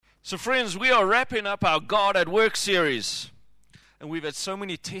So friends, we are wrapping up our God at Work series. And we've had so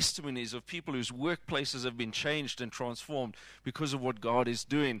many testimonies of people whose workplaces have been changed and transformed because of what God is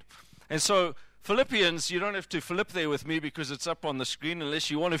doing. And so Philippians, you don't have to flip there with me because it's up on the screen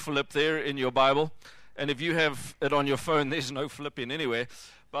unless you want to flip there in your Bible. And if you have it on your phone, there's no flipping anywhere.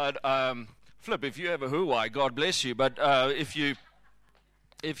 But flip, if you have a Hawaii, God bless you. But if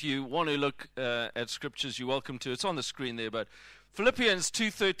you want to look at scriptures, you're welcome to. It's on the screen there. But Philippians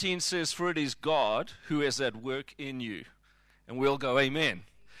 2:13 says, "For it is God who is at work in you." And we'll go, amen.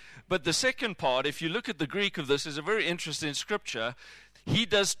 But the second part, if you look at the Greek of this, is a very interesting scripture. He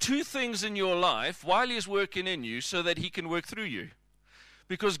does two things in your life while he's working in you so that he can work through you.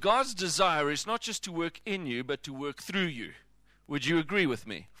 Because God's desire is not just to work in you, but to work through you. Would you agree with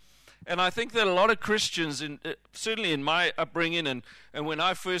me? And I think that a lot of Christians, certainly in my upbringing, and when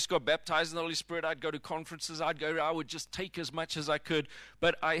I first got baptized in the Holy Spirit, I'd go to conferences, I would just take as much as I could.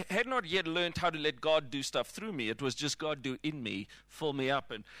 But I had not yet learned how to let God do stuff through me. It was just God do in me, fill me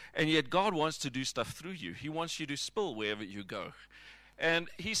up. And yet God wants to do stuff through you. He wants you to spill wherever you go. And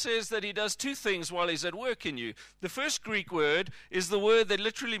he says that he does two things while he's at work in you. The first Greek word is the word that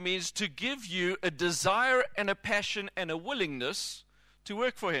literally means to give you a desire and a passion and a willingness to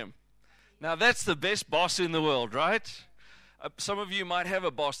work for him. Now, that's the best boss in the world, right? Some of you might have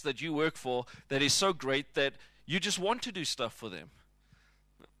a boss that you work for that is so great that you just want to do stuff for them.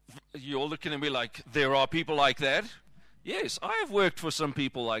 You're all looking at me like, there are people like that? Yes, I have worked for some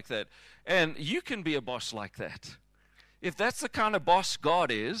people like that. And you can be a boss like that. If that's the kind of boss God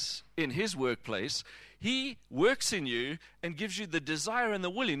is in his workplace, he works in you and gives you the desire and the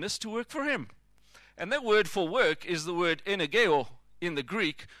willingness to work for him. And that word for work is the word energeo in the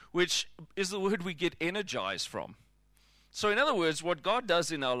Greek, which is the word we get energized from. So in other words, what God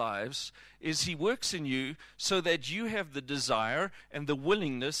does in our lives is he works in you so that you have the desire and the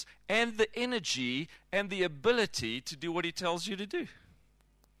willingness and the energy and the ability to do what he tells you to do.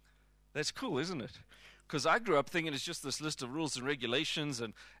 That's cool, isn't it? Because I grew up thinking it's just this list of rules and regulations,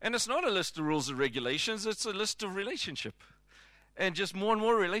 and it's not a list of rules and regulations, it's a list of relationship. And just more and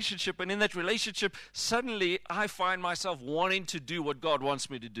more relationship, and in that relationship, suddenly I find myself wanting to do what God wants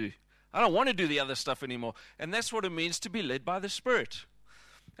me to do. I don't want to do the other stuff anymore. And that's what it means to be led by the Spirit.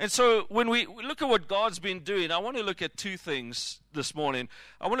 And so when we look at what God's been doing, I want to look at two things this morning.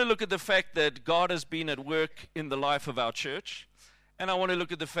 I want to look at the fact that God has been at work in the life of our church. And I want to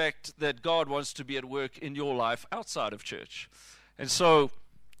look at the fact that God wants to be at work in your life outside of church. And so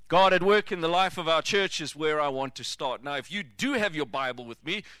God at work in the life of our church is where I want to start. Now, if you do have your Bible with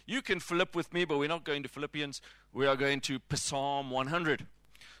me, you can flip with me, but we're not going to Philippians. We are going to Psalm 100.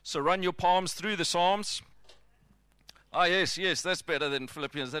 So run your palms through the Psalms. Ah, yes, that's better than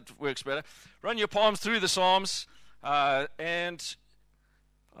Philippians. That works better. Run your palms through the Psalms, and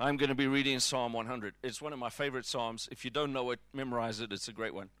I'm going to be reading Psalm 100. It's one of my favorite Psalms. If you don't know it, memorize it. It's a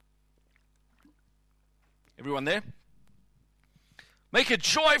great one. Everyone there? Make a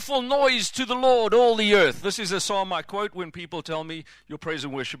joyful noise to the Lord, all the earth. This is a psalm I quote when people tell me your praise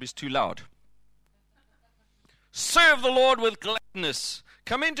and worship is too loud. Serve the Lord with gladness.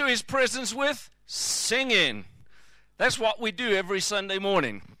 Come into his presence with singing. That's what we do every Sunday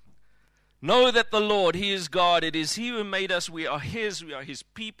morning. Know that the Lord, he is God. It is he who made us. We are his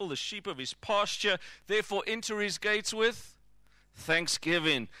people, the sheep of his pasture. Therefore enter his gates with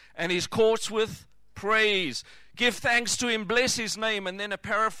thanksgiving and his courts with praise. Give thanks to him, bless his name, and then a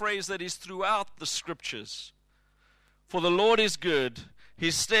paraphrase that is throughout the scriptures. For the Lord is good,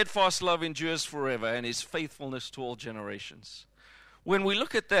 his steadfast love endures forever, and his faithfulness to all generations. When we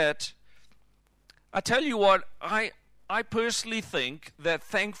look at that, I tell you what, I personally think that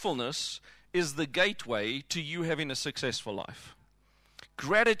thankfulness is the gateway to you having a successful life.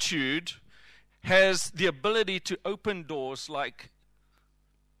 Gratitude has the ability to open doors like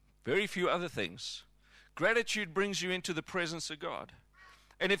very few other things. Gratitude brings you into the presence of God.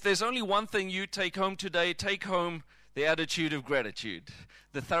 And if there's only one thing you take home today, take home the attitude of gratitude,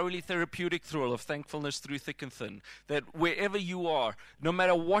 the thoroughly therapeutic thrill of thankfulness through thick and thin, that wherever you are, no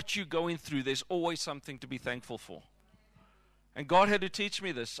matter what you're going through, there's always something to be thankful for. And God had to teach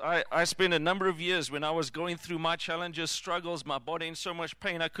me this. I spent a number of years when I was going through my challenges, struggles, my body in so much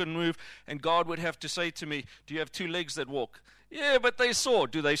pain I couldn't move, and God would have to say to me, do you have two legs that walk? Yeah, but they saw.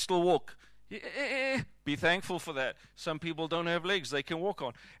 Do they still walk? Yeah. Be thankful for that. Some people don't have legs they can walk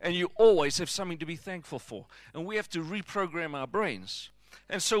on. And you always have something to be thankful for. And we have to reprogram our brains.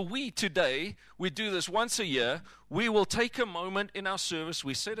 And so we today, we do this once a year. We will take a moment in our service.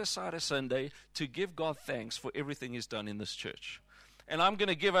 We set aside a Sunday to give God thanks for everything he's done in this church. And I'm going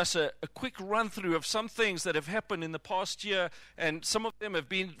to give us a quick run through of some things that have happened in the past year, and some of them have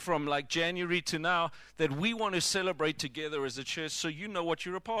been from like January to now, that we want to celebrate together as a church, so you know what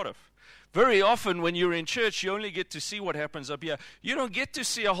you're a part of. Very often when you're in church, you only get to see what happens up here. You don't get to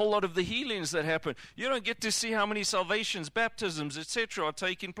see a whole lot of the healings that happen. You don't get to see how many salvations, baptisms, etc. are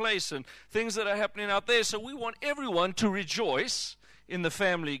taking place and things that are happening out there. So we want everyone to rejoice in the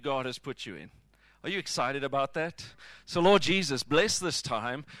family God has put you in. Are you excited about that? So Lord Jesus, bless this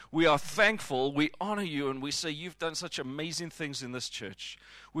time. We are thankful, we honor you, and we say you've done such amazing things in this church.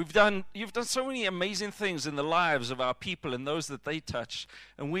 You've done so many amazing things in the lives of our people and those that they touch.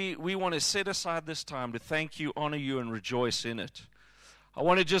 And we want to set aside this time to thank you, honor you, and rejoice in it. I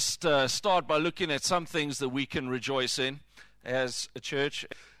want to just start by looking at some things that we can rejoice in as a church.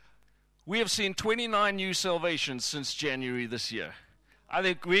 We have seen 29 new salvations since January this year. I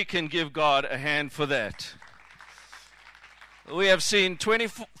think we can give God a hand for that. We have seen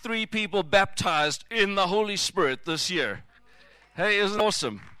 23 people baptized in the Holy Spirit this year. Hey, isn't it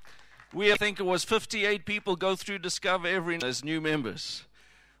awesome? I think it was 58 people go through Discover every night as new members.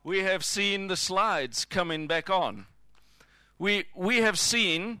 We have seen the slides coming back on. We have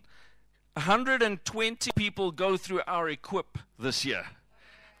seen 120 people go through our Equip this year.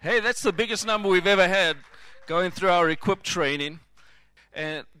 Hey, that's the biggest number we've ever had going through our Equip training.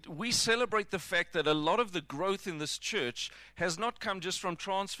 And we celebrate the fact that a lot of the growth in this church has not come just from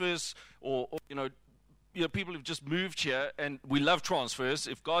transfers or people who've just moved here, and we love transfers.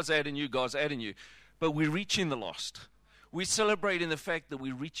 If God's adding you, God's adding you. But we're reaching the lost. We celebrate in the fact that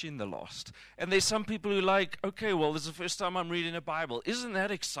we're reaching the lost. And there's some people who are like, okay, well, this is the first time I'm reading a Bible. Isn't that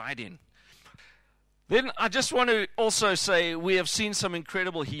exciting? Then I just want to also say we have seen some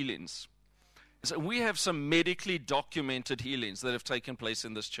incredible healings. So we have some medically documented healings that have taken place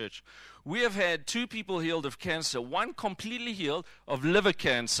in this church. We have had 2 people healed of cancer, one completely healed of liver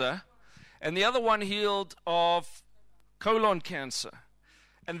cancer, and the other one healed of colon cancer.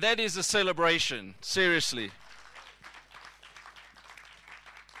 And that is a celebration, seriously.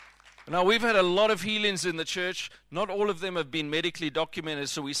 Now, we've had a lot of healings in the church. Not all of them have been medically documented,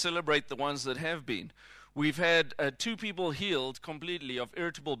 so we celebrate the ones that have been. We've had 2 people healed completely of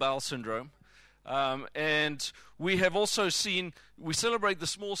irritable bowel syndrome. And we have also seen, we celebrate the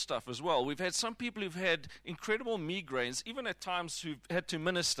small stuff as well. We've had some people who've had incredible migraines, even at times who've had to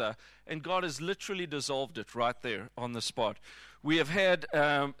minister, and God has literally dissolved it right there on the spot. We have had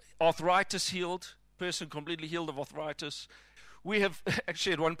arthritis healed, person completely healed of arthritis. We have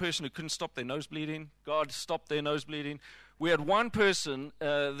actually had one person who couldn't stop their nose bleeding. God stopped their nose bleeding. We had one person,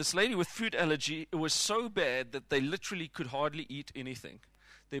 this lady with food allergy. It was so bad that they literally could hardly eat anything.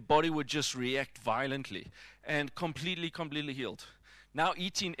 Their body would just react violently, and completely healed. Now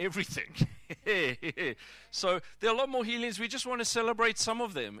eating everything. So there are a lot more healings. We just want to celebrate some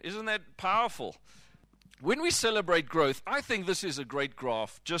of them. Isn't that powerful? When we celebrate growth, I think this is a great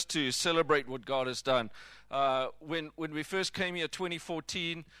graph just to celebrate what God has done. When we first came here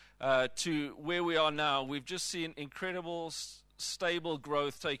 2014 to where we are now, we've just seen incredible, stable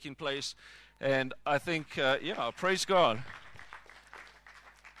growth taking place. And I think, praise God.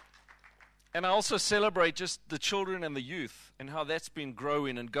 And I also celebrate just the children and the youth and how that's been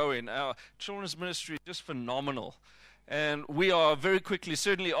growing and going. Our children's ministry is just phenomenal. And we are very quickly,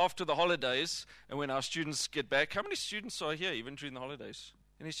 certainly after the holidays, and when our students get back. How many students are here even during the holidays?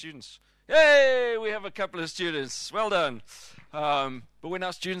 Any students? Yay! We have a couple of students. Well done. But when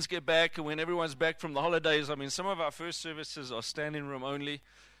our students get back and when everyone's back from the holidays, I mean, some of our first services are standing room only.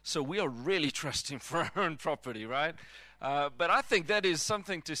 So we are really trusting for our own property, right? But I think that is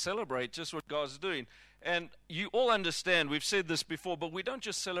something to celebrate, just what God's doing. And you all understand, we've said this before, but we don't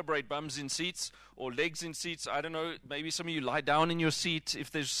just celebrate bums in seats or legs in seats. I don't know, maybe some of you lie down in your seat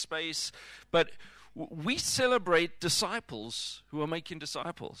if there's space. But we celebrate disciples who are making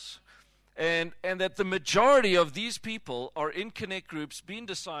disciples. And that the majority of these people are in connect groups, being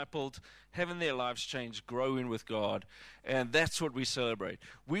discipled, having their lives changed, growing with God. And that's what we celebrate.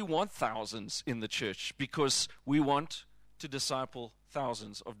 We want thousands in the church because we want to disciple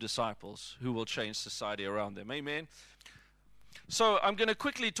thousands of disciples who will change society around them. Amen. So I'm going to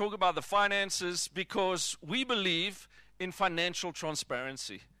quickly talk about the finances because we believe in financial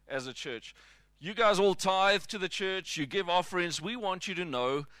transparency as a church. You guys all tithe to the church, you give offerings. We want you to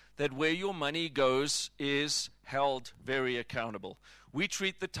know that where your money goes is held very accountable. We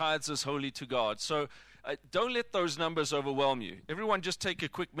treat the tithes as holy to God. So don't let those numbers overwhelm you. Everyone just take a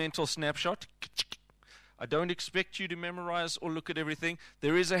quick mental snapshot. I don't expect you to memorize or look at everything.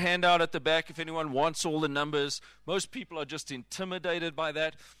 There is a handout at the back if anyone wants all the numbers. Most people are just intimidated by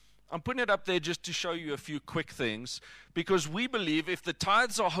that. I'm putting it up there just to show you a few quick things, because we believe if the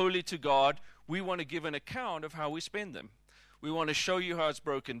tithes are holy to God, we want to give an account of how we spend them. We want to show you how it's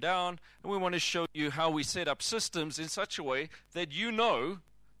broken down, and we want to show you how we set up systems in such a way that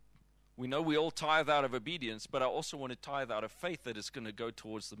we know we all tithe out of obedience, but I also want to tithe out of faith that it's going to go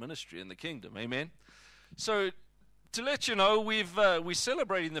towards the ministry and the kingdom. Amen? So to let you know, we're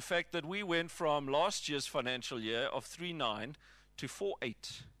celebrating the fact that we went from last year's financial year of 3.9 to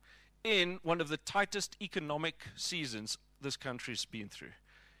 4.8 in one of the tightest economic seasons this country's been through.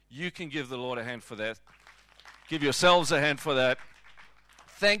 You can give the Lord a hand for that. Give yourselves a hand for that.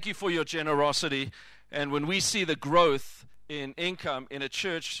 Thank you for your generosity. And when we see the growth in income in a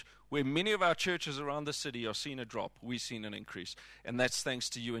church where many of our churches around the city are seeing a drop, we've seen an increase. And that's thanks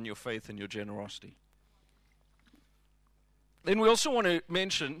to you and your faith and your generosity. Then we also want to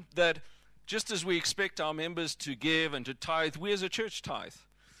mention that just as we expect our members to give and to tithe, we as a church tithe.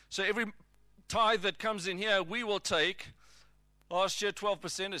 So every tithe that comes in here, we will take. Last year,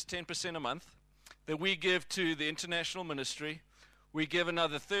 12% is 10% a month that we give to the international ministry. We give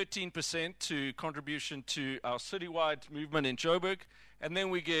another 13% to contribution to our citywide movement in Joburg. And then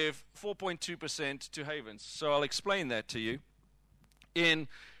we give 4.2% to Havens. So I'll explain that to you. In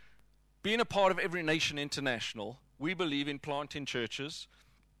being a part of Every Nation International, we believe in planting churches.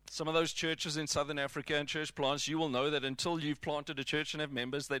 Some of those churches in Southern Africa and church plants, you will know that until you've planted a church and have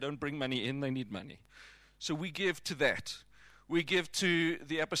members, they don't bring money in, they need money. So we give to that. We give to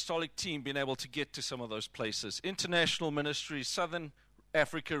the apostolic team being able to get to some of those places. International ministries, Southern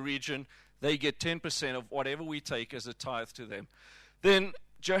Africa region, they get 10% of whatever we take as a tithe to them. Then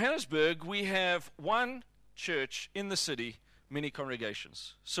Johannesburg, we have one church in the city, many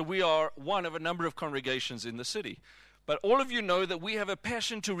congregations. So we are one of a number of congregations in the city. But all of you know that we have a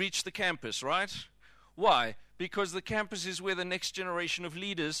passion to reach the campus, right? Why? Because the campus is where the next generation of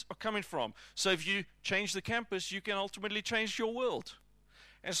leaders are coming from. So if you change the campus, you can ultimately change your world.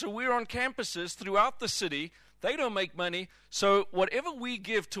 And so we're on campuses throughout the city. They don't make money. So whatever we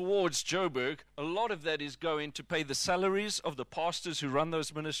give towards Joburg, a lot of that is going to pay the salaries of the pastors who run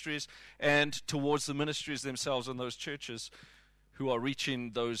those ministries and towards the ministries themselves and those churches who are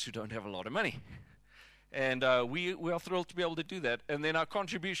reaching those who don't have a lot of money. And we are thrilled to be able to do that. And then our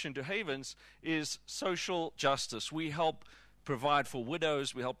contribution to Havens is social justice. We help provide for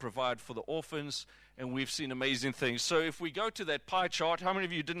widows. We help provide for the orphans. And we've seen amazing things. So if we go to that pie chart, how many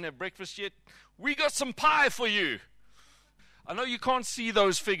of you didn't have breakfast yet? We got some pie for you. I know you can't see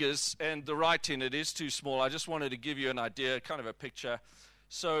those figures, and the writing, it is too small. I just wanted to give you an idea, kind of a picture.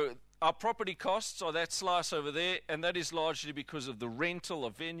 So our property costs are that slice over there, and that is largely because of the rental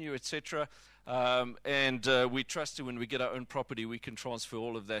of venue, etc. We trust that when we get our own property, we can transfer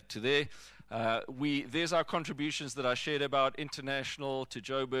all of that to there. There's our contributions that I shared about, international, to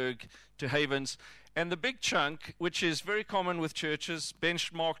Joburg, to Havens. And the big chunk, which is very common with churches,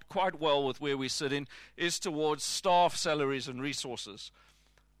 benchmarked quite well with where we sit in, is towards staff salaries and resources.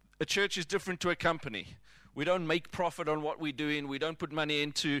 A church is different to a company. We don't make profit on what we're doing. We don't put money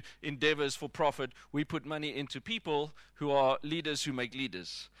into endeavors for profit. We put money into people who are leaders who make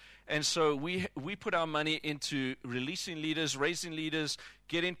leaders. And so we put our money into releasing leaders, raising leaders,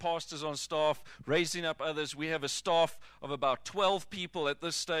 getting pastors on staff, raising up others. We have a staff of about 12 people at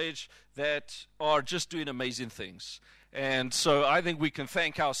this stage that are just doing amazing things. And so I think we can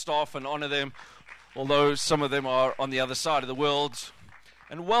thank our staff and honor them, although some of them are on the other side of the world.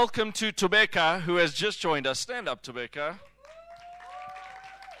 And welcome to Tobeka, who has just joined us. Stand up, Tobeka.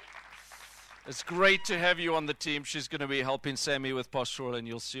 It's great to have you on the team. She's going to be helping Sammy with pastoral, and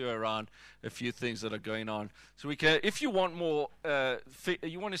you'll see her around a few things that are going on. So we can, if you want more,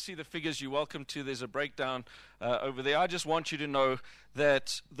 you want to see the figures, you're welcome to. There's a breakdown over there. I just want you to know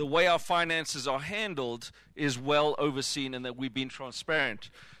that the way our finances are handled is well overseen and that we've been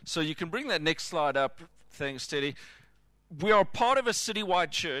transparent. So you can bring that next slide up. Thanks, Teddy. We are part of a citywide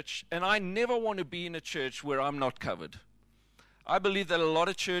church, and I never want to be in a church where I'm not covered. I believe that a lot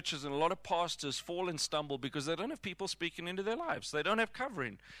of churches and a lot of pastors fall and stumble because they don't have people speaking into their lives. They don't have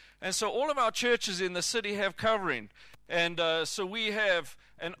covering. And so all of our churches in the city have covering. And so we have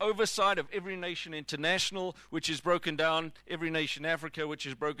an oversight of Every Nation International, which is broken down, Every Nation Africa, which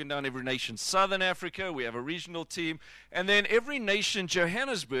is broken down, Every Nation Southern Africa. We have a regional team. And then Every Nation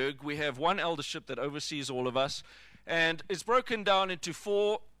Johannesburg, we have one eldership that oversees all of us. And it's broken down into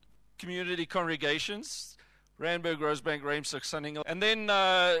 4 community congregations: Randburg, Rosebank, Ramshoek, Sunninghill. And then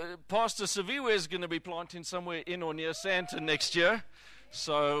Pastor Saviwe is going to be planting somewhere in or near Sandton next year.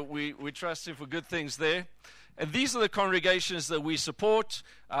 So we trust him for good things there. And these are the congregations that we support,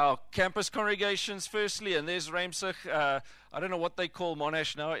 our campus congregations, firstly, and there's Ramsich. I don't know what they call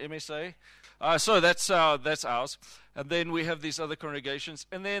Monash now, MSA. So that's ours. And then we have these other congregations.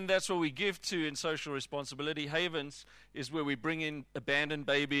 And then that's what we give to in social responsibility. Havens is where we bring in abandoned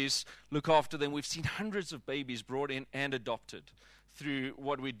babies, look after them. We've seen hundreds of babies brought in and adopted through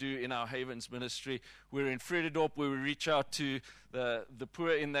what we do in our Havens ministry. We're in Vredendorp, where we reach out to the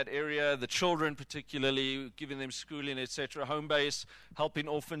poor in that area, the children particularly, giving them schooling, etc. Home base, helping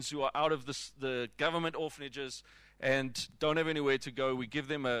orphans who are out of the government orphanages and don't have anywhere to go. We give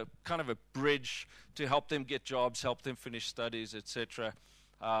them a kind of a bridge to help them get jobs, help them finish studies, etc.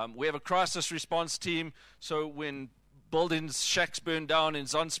 We have a crisis response team, so when buildings, shacks burn down in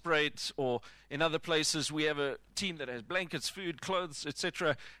Zandspruit or in other places, we have a team that has blankets, food, clothes,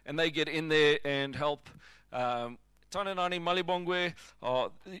 etc., and they get in there and help. Tananani Malibongwe,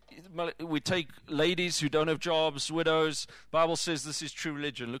 we take ladies who don't have jobs, widows. The Bible says this is true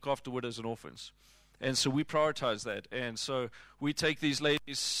religion, look after widows and orphans. And so we prioritize that. And so we take these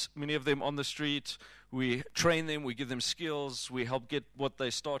ladies, many of them on the street, we train them, we give them skills, we help get what they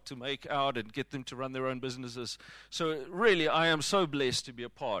start to make out and get them to run their own businesses. So really, I am so blessed to be a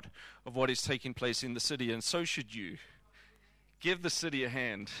part of what is taking place in the city, and so should you. Give the city a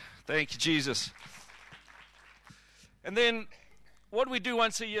hand. Thank you, Jesus. And then what we do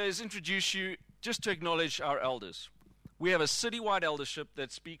once a year is introduce you just to acknowledge our elders. We have a citywide eldership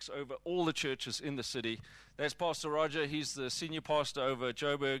that speaks over all the churches in the city. There's Pastor Roger. He's the senior pastor over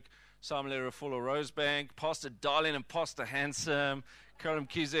Joburg, Samuel Fuller Rosebank, Pastor Darlin and Pastor Handsome, Karim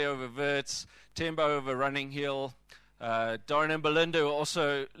Kize over Wirtz, Tembo over Running Hill. Darren and Belinda are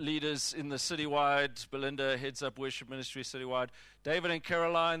also leaders in the citywide. Belinda heads up worship ministry citywide. David and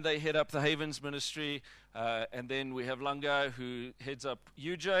Caroline, they head up the Havens ministry. And then we have Langa, who heads up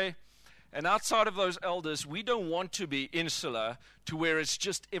UJ. And outside of those elders, we don't want to be insular to where it's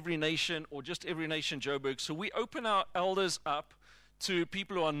just every nation or just every nation Joburg. So we open our elders up to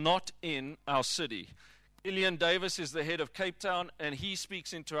people who are not in our city. Ilian Davis is the head of Cape Town, and he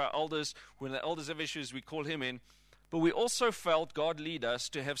speaks into our elders. When the elders have issues, we call him in. But we also felt God lead us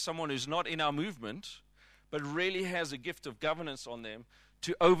to have someone who's not in our movement, but really has a gift of governance on them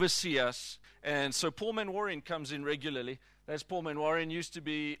to oversee us. And so Paul Manwaring comes in regularly. That's Paul Manwaring, used to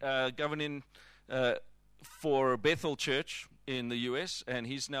be governing for Bethel Church in the US, and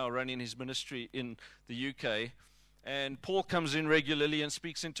he's now running his ministry in the UK. And Paul comes in regularly and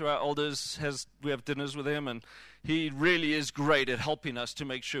speaks into our elders. We have dinners with him, and he really is great at helping us to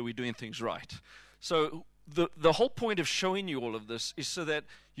make sure we're doing things right. So the whole point of showing you all of this is so that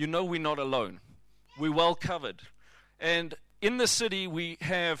you know we're not alone. We're well covered. And in the city, we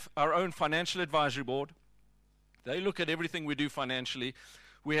have our own financial advisory board. They look at everything we do financially.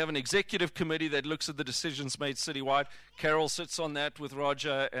 We have an executive committee that looks at the decisions made citywide. Carol sits on that with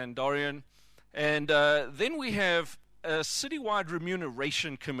Roger and Dorian. And then we have a citywide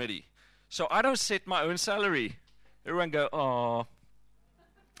remuneration committee. So I don't set my own salary. Everyone go, oh.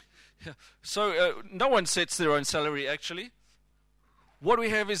 So no one sets their own salary, actually. What we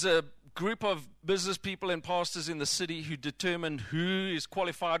have is a group of business people and pastors in the city who determine who is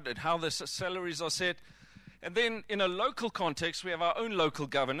qualified and how the salaries are set. And then in a local context, we have our own local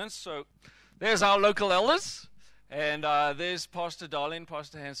governance. So there's our local elders. And there's Pastor Darlin,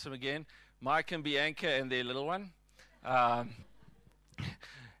 Pastor Handsome again, Mike and Bianca and their little one. And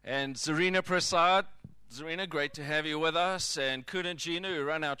Zarina Prasad. Zarina, great to have you with us. And Kun and Gina, who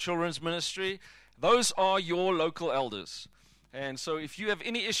run our children's ministry. Those are your local elders. And so if you have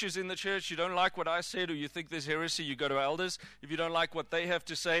any issues in the church, you don't like what I said, or you think there's heresy, you go to elders. If you don't like what they have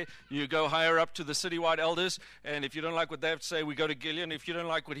to say, you go higher up to the citywide elders. And if you don't like what they have to say, we go to Gillian. If you don't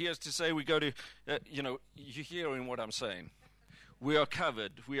like what he has to say, we go to, you're hearing what I'm saying. We are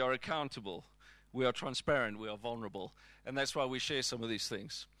covered. We are accountable. We are transparent. We are vulnerable. And that's why we share some of these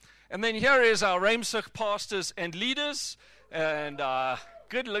things. And then here is our Ramsich pastors and leaders. And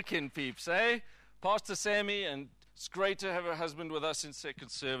good-looking peeps, eh? Pastor Sammy, and it's great to have her husband with us in second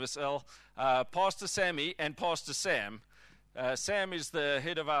service, El. Pastor Sammy and Pastor Sam. Sam is the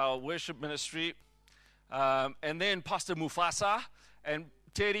head of our worship ministry. And then Pastor Mufasa and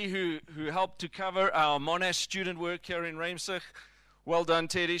Teddy, who helped to cover our Monash student work here in Ramsich. Well done,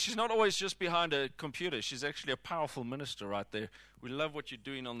 Teddy. She's not always just behind a computer. She's actually a powerful minister right there. We love what you're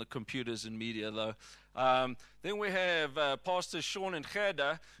doing on the computers and media, though. Then we have Pastors Sean and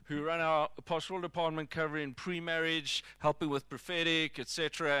Gerda, who run our pastoral department covering pre-marriage, helping with prophetic,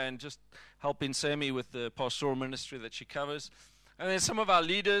 etc., and just helping Sammy with the pastoral ministry that she covers. And then some of our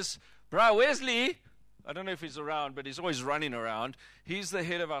leaders. Bro, Wesley, I don't know if he's around, but he's always running around. He's the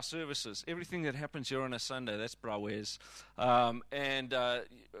head of our services. Everything that happens here on a Sunday, that's Brawes. And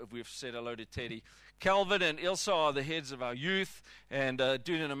we've said hello to Teddy. Calvin and Ilsa are the heads of our youth and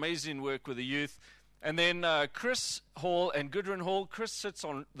doing an amazing work with the youth. And then Chris Hall and Gudrun Hall. Chris sits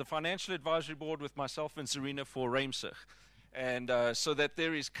on the financial advisory board with myself and Serena for Reimsig. And so that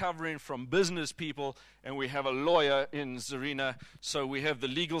there is covering from business people, and we have a lawyer in Serena, so we have the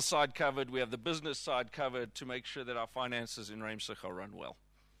legal side covered, we have the business side covered to make sure that our finances in Reimsig are run well.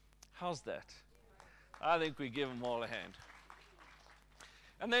 How's that? I think we give them all a hand.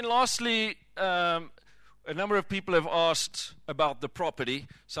 And then lastly, a number of people have asked about the property,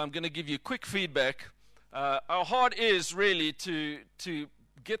 so I'm going to give you quick feedback. Our heart is really to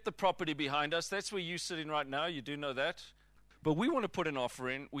get the property behind us. That's where you're sitting right now. You do know that. But we want to put an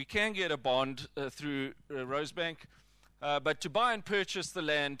offer in. We can get a bond through Rosebank. But to buy and purchase the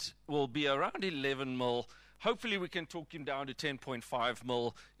land will be around 11 mil. Hopefully we can talk him down to 10.5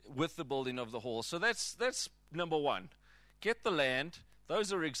 mil with the building of the hall. So that's number one. Get the land.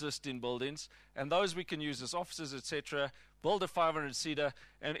 Those are existing buildings. And those we can use as offices, etc. Build a 500-seater.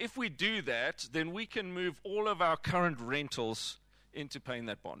 And if we do that, then we can move all of our current rentals into paying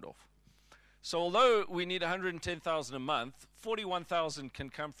that bond off. So although we need $110,000 a month, $41,000 can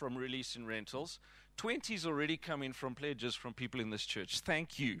come from releasing rentals. 20 is already coming from pledges from people in this church.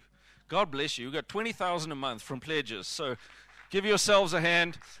 Thank you. God bless you. We've got $20,000 a month from pledges. So give yourselves a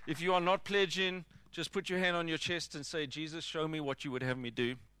hand. If you are not pledging, just put your hand on your chest and say, Jesus, show me what you would have me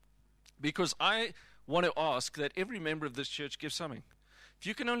do. Because I want to ask that every member of this church give something. If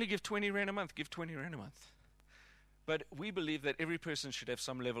you can only give 20 rand a month, give 20 rand a month. But we believe that every person should have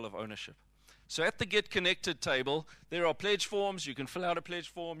some level of ownership. So at the Get Connected table, there are pledge forms. You can fill out a pledge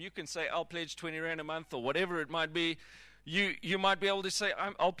form. You can say, I'll pledge 20 rand a month or whatever it might be. You might be able to say,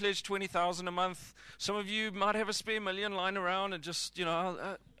 I'll pledge 20,000 a month. Some of you might have a spare million lying around and just,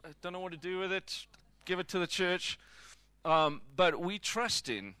 I don't know what to do with it. Give it to the church. But we trust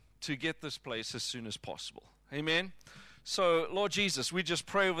in to get this place as soon as possible. Amen. So, Lord Jesus, we just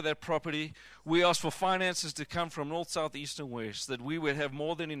pray over that property. We ask for finances to come from north, south, east, and west, that we would have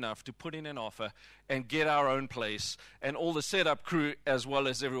more than enough to put in an offer and get our own place. And all the setup crew, as well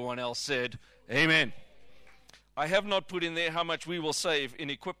as everyone else, said, Amen. I have not put in there how much we will save in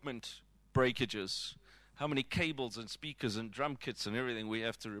equipment breakages, how many cables and speakers and drum kits and everything we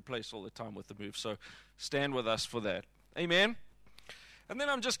have to replace all the time with the move. So, stand with us for that. Amen. And then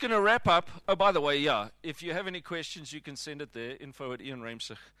I'm just going to wrap up. Oh, by the way, if you have any questions, you can send it there,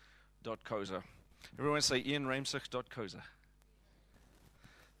 info@ianreimsig.coza. Everyone say ianreimsig.coza.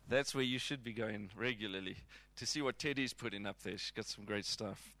 That's where you should be going regularly to see what Teddy's putting up there. She's got some great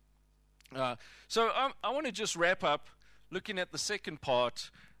stuff. So I want to just wrap up looking at the second part.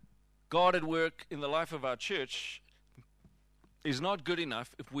 God at work in the life of our church is not good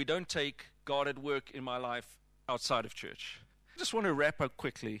enough if we don't take God at work in my life outside of church. I just want to wrap up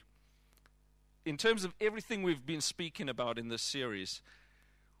quickly. In terms of everything we've been speaking about in this series,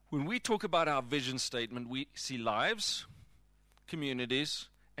 when we talk about our vision statement, we see lives, communities,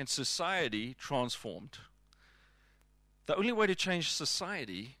 and society transformed. The only way to change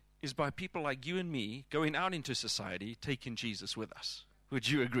society is by people like you and me going out into society, taking Jesus with us. Would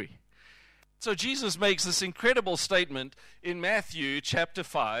you agree? So Jesus makes this incredible statement in Matthew chapter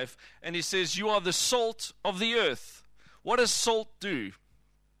 5, and he says, you are the salt of the earth. What does salt do?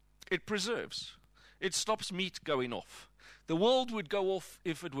 It preserves. It stops meat going off. The world would go off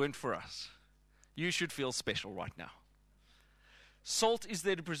if it weren't for us. You should feel special right now. Salt is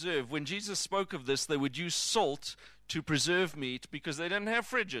there to preserve. When Jesus spoke of this, they would use salt to preserve meat because they didn't have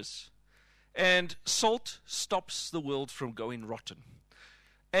fridges. And salt stops the world from going rotten.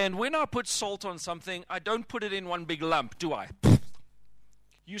 And when I put salt on something, I don't put it in one big lump, do I?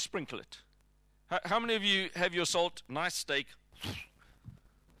 You sprinkle it. How many of you have your salt? Nice steak.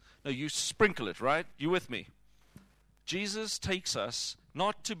 No, you sprinkle it, right? You with me? Jesus takes us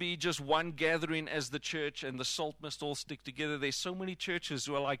not to be just one gathering as the church and the salt must all stick together. There's so many churches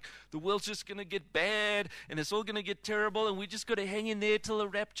who are like, the world's just going to get bad and it's all going to get terrible and we just got to hang in there till the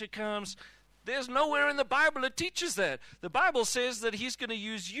rapture comes. There's nowhere in the Bible that teaches that. The Bible says that he's going to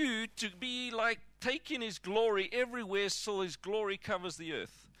use you to be like taking his glory everywhere so his glory covers the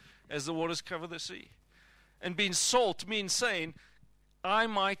earth as the waters cover the sea. And being salt means saying, I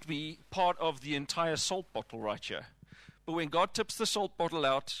might be part of the entire salt bottle right here. But when God tips the salt bottle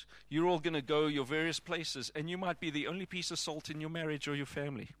out, you're all going to go your various places, and you might be the only piece of salt in your marriage or your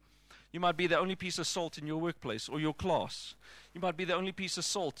family. You might be the only piece of salt in your workplace or your class. You might be the only piece of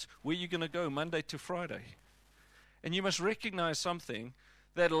salt where you're going to go Monday to Friday. And you must recognize something,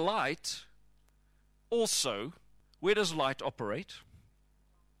 that light also, where does light operate?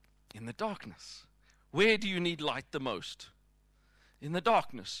 In the darkness. Where do you need light the most? In the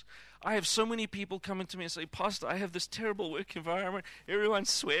darkness. I have so many people coming to me and say, Pastor, I have this terrible work environment. Everyone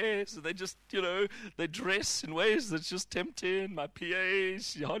swears, and they just, they dress in ways that's just tempting. My PA,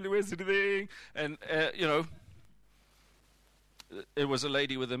 she hardly wears anything. And, it was a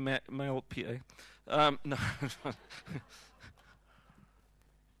lady with a male PA. No.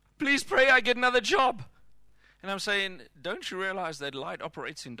 Please pray I get another job. And I'm saying, don't you realize that light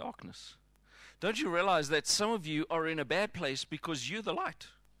operates in darkness? Don't you realize that some of you are in a bad place because you're the light?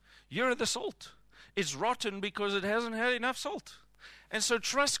 You're the salt. It's rotten because it hasn't had enough salt. And so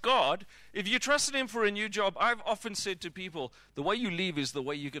trust God. If you trusted Him for a new job, I've often said to people, the way you leave is the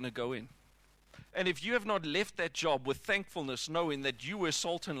way you're going to go in. And if you have not left that job with thankfulness, knowing that you were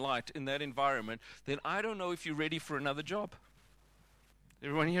salt and light in that environment, then I don't know if you're ready for another job.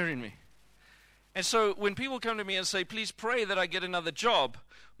 Everyone hearing me? And so when people come to me and say, please pray that I get another job,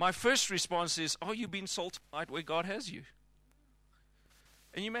 my first response is, are you being salt and light where God has you?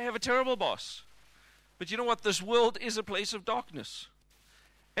 And you may have a terrible boss. But you know what? This world is a place of darkness.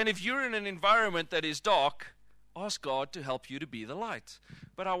 And if you're in an environment that is dark, ask God to help you to be the light.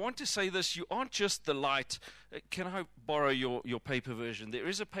 But I want to say this, you aren't just the light. Can I borrow your paper version? There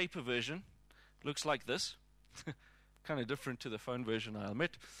is a paper version. Looks like this. Kind of different to the phone version, I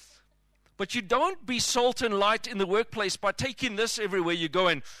admit. But you don't be salt and light in the workplace by taking this everywhere you go.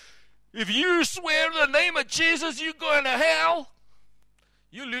 And if you swear in the name of Jesus, you're going to hell.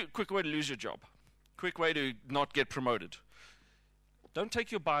 Quick way to lose your job. Quick way to not get promoted. Don't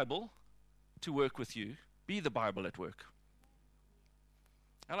take your Bible to work with you. Be the Bible at work.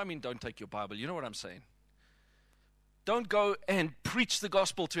 And I mean don't take your Bible. You know what I'm saying? Don't go and preach the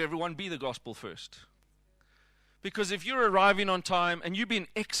gospel to everyone. Be the gospel first. Because if you're arriving on time and you've been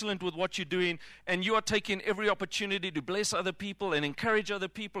excellent with what you're doing and you are taking every opportunity to bless other people and encourage other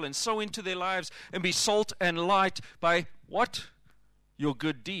people and sow into their lives and be salt and light by what? Your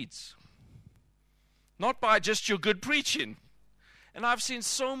good deeds. Not by just your good preaching. And I've seen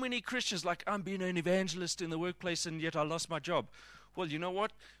so many Christians like, I'm being an evangelist in the workplace and yet I lost my job. Well, you know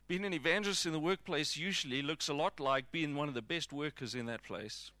what? Being an evangelist in the workplace usually looks a lot like being one of the best workers in that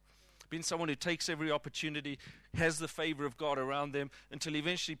place. Being someone who takes every opportunity, has the favor of God around them, until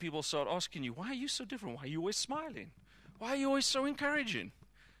eventually people start asking you, why are you so different? Why are you always smiling? Why are you always so encouraging?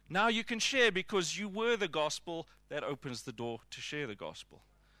 Now you can share because you were the gospel. That opens the door to share the gospel.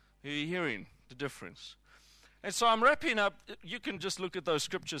 Are you hearing the difference? And so I'm wrapping up. You can just look at those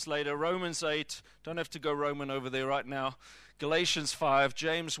scriptures later. Romans 8. Don't have to go Roman over there right now. Galatians 5.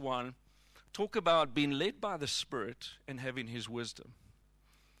 James 1. Talk about being led by the Spirit and having His wisdom.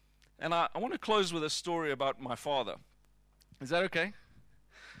 And I want to close with a story about my father. Is that okay?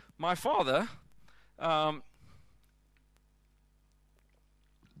 My father,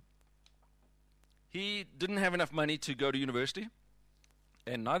 he didn't have enough money to go to university,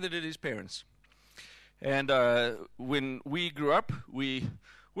 and neither did his parents. And when we grew up, we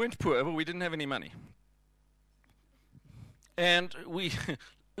weren't poor, but we didn't have any money. And we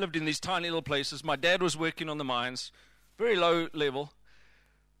lived in these tiny little places. My dad was working on the mines, very low level.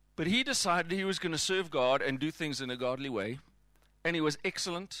 But he decided he was going to serve God and do things in a godly way. And he was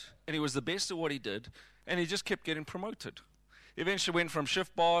excellent, and he was the best at what he did. And he just kept getting promoted. Eventually went from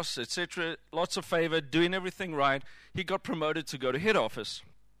shift boss, etc., lots of favor, doing everything right. He got promoted to go to head office.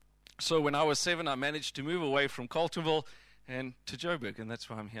 So when I was 7, I managed to move away from Carletonville and to Joburg, and that's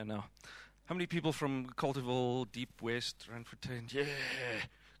why I'm here now. How many people from Carletonville, Deep West, Randfontein? Yeah,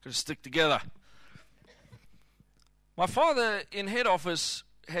 got to stick together. My father in head office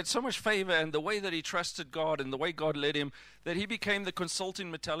had so much favor, and the way that he trusted God and the way God led him, that he became the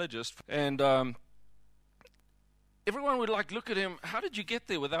consulting metallurgist. And everyone would look at him, how did you get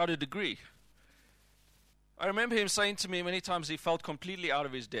there without a degree? I remember him saying to me many times he felt completely out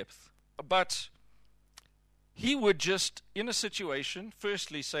of his depth. But he would just, in a situation,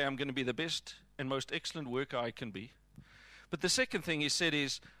 firstly say, I'm going to be the best and most excellent worker I can be. But the second thing he said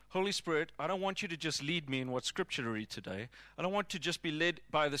is, Holy Spirit, I don't want you to just lead me in what scripture to read today. I don't want to just be led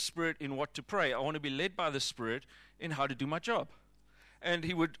by the Spirit in what to pray. I want to be led by the Spirit in how to do my job. And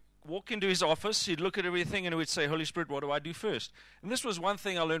he would walk into his office, he'd look at everything, and he would say, Holy Spirit, what do I do first? And this was one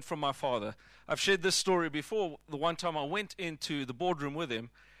thing I learned from my father. I've shared this story before. The one time I went into the boardroom with him,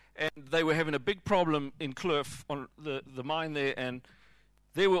 and they were having a big problem in Kloof on the mine there, and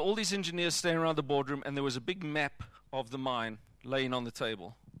there were all these engineers standing around the boardroom, and there was a big map of the mine laying on the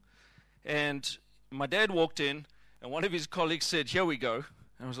table. And my dad walked in, and one of his colleagues said, here we go.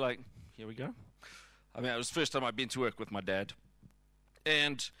 And I was like, here we go? I mean, it was the first time I'd been to work with my dad.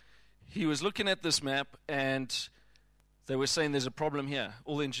 And he was looking at this map, and they were saying there's a problem here.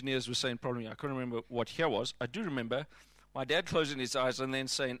 All the engineers were saying problem here. I couldn't remember what here was. I do remember my dad closing his eyes and then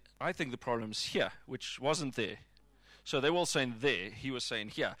saying, I think the problem's here, which wasn't there. So they were all saying there. He was saying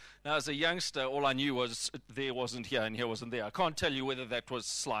here. Now, as a youngster, all I knew was there wasn't here and here wasn't there. I can't tell you whether that was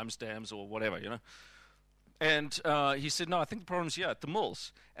slimes, dams, or whatever, you know. And he said, no, I think the problem's here at the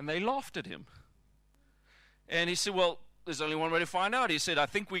mills. And they laughed at him. And he said, well, there's only one way to find out. He said, I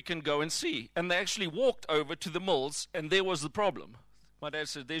think we can go and see. And they actually walked over to the mills, and there was the problem. My dad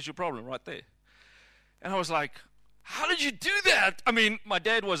said, there's your problem right there. And I was like, how did you do that? I mean, my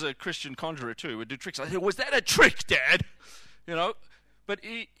dad was a Christian conjurer too. He would do tricks. I said, was that a trick, Dad? You know, but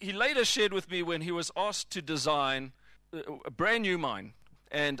he later shared with me when he was asked to design a brand new mine.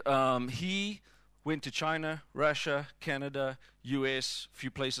 And he went to China, Russia, Canada, US, a few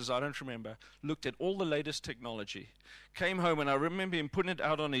places I don't remember, looked at all the latest technology, came home, and I remember him putting it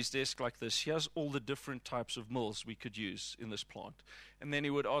out on his desk like this. Here's all the different types of mills we could use in this plant. And then he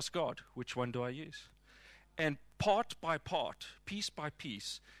would ask God, which one do I use? And part by part, piece by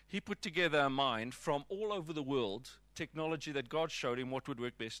piece, he put together a mind from all over the world, technology that God showed him what would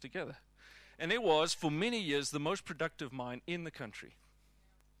work best together. And it was, for many years, the most productive mine in the country.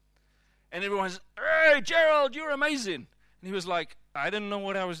 And everyone's, hey, Gerald, you're amazing. And he was like, I didn't know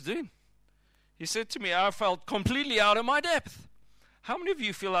what I was doing. He said to me, I felt completely out of my depth. How many of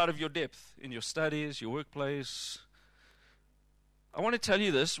you feel out of your depth in your studies, your workplace? I want to tell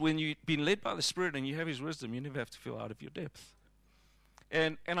you this, when you've been led by the Spirit and you have His wisdom, you never have to feel out of your depth.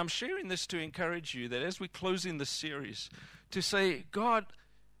 And I'm sharing this to encourage you that as we close in this series, to say, God,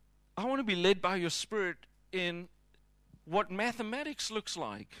 I want to be led by your Spirit in what mathematics looks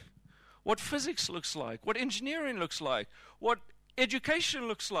like, what physics looks like, what engineering looks like, what education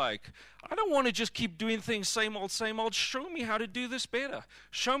looks like. I don't want to just keep doing things same old, same old. Show me how to do this better.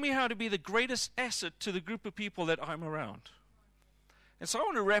 Show me how to be the greatest asset to the group of people that I'm around. And so I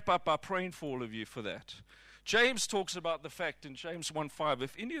want to wrap up by praying for all of you for that. James talks about the fact in James 1:5,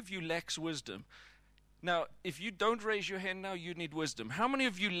 if any of you lacks wisdom. Now, if you don't raise your hand now, you need wisdom. How many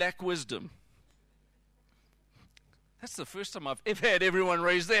of you lack wisdom? That's the first time I've ever had everyone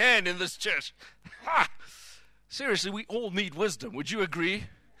raise their hand in this church. Ha! Seriously, we all need wisdom. Would you agree?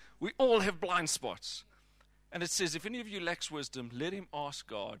 We all have blind spots. And it says, if any of you lacks wisdom, let him ask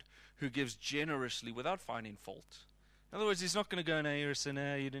God, who gives generously without finding fault. In other words, he's not going to go in here and say,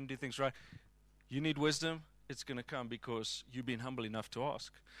 no, you didn't do things right. You need wisdom. It's going to come because you've been humble enough to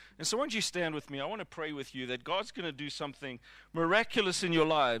ask. And so once you stand with me, I want to pray with you that God's going to do something miraculous in your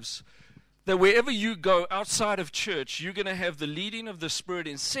lives, that wherever you go outside of church, you're going to have the leading of the Spirit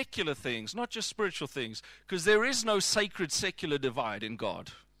in secular things, not just spiritual things, because there is no sacred secular divide in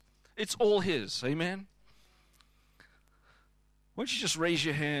God. It's all His. Amen? Why don't you just raise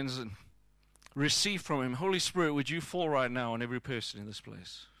your hands and receive from Him. Holy Spirit, would you fall right now on every person in this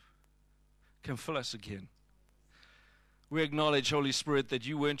place? Come fill us again. We acknowledge, Holy Spirit, that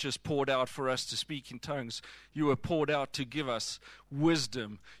you weren't just poured out for us to speak in tongues. You were poured out to give us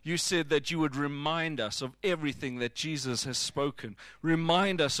wisdom. You said that you would remind us of everything that Jesus has spoken.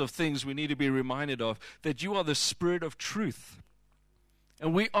 Remind us of things we need to be reminded of. That you are the Spirit of truth.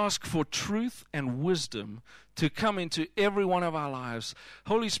 And we ask for truth and wisdom to come into every one of our lives.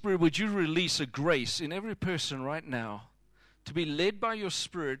 Holy Spirit, would you release a grace in every person right now to be led by your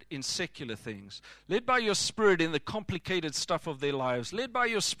Spirit in secular things, led by your Spirit in the complicated stuff of their lives, led by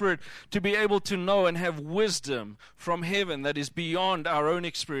your Spirit to be able to know and have wisdom from heaven that is beyond our own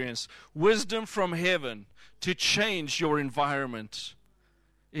experience, wisdom from heaven to change your environment.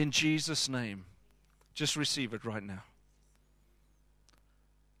 In Jesus' name, just receive it right now.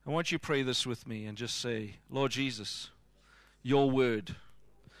 I want you to pray this with me and just say, Lord Jesus, your word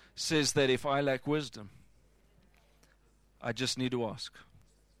says that if I lack wisdom, I just need to ask.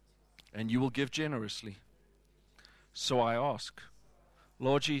 And you will give generously. So I ask,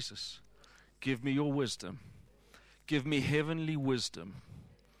 Lord Jesus, give me your wisdom. Give me heavenly wisdom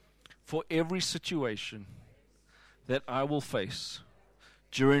for every situation that I will face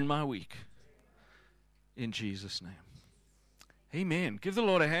during my week. In Jesus' name. Amen. Give the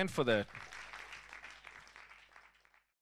Lord a hand for that.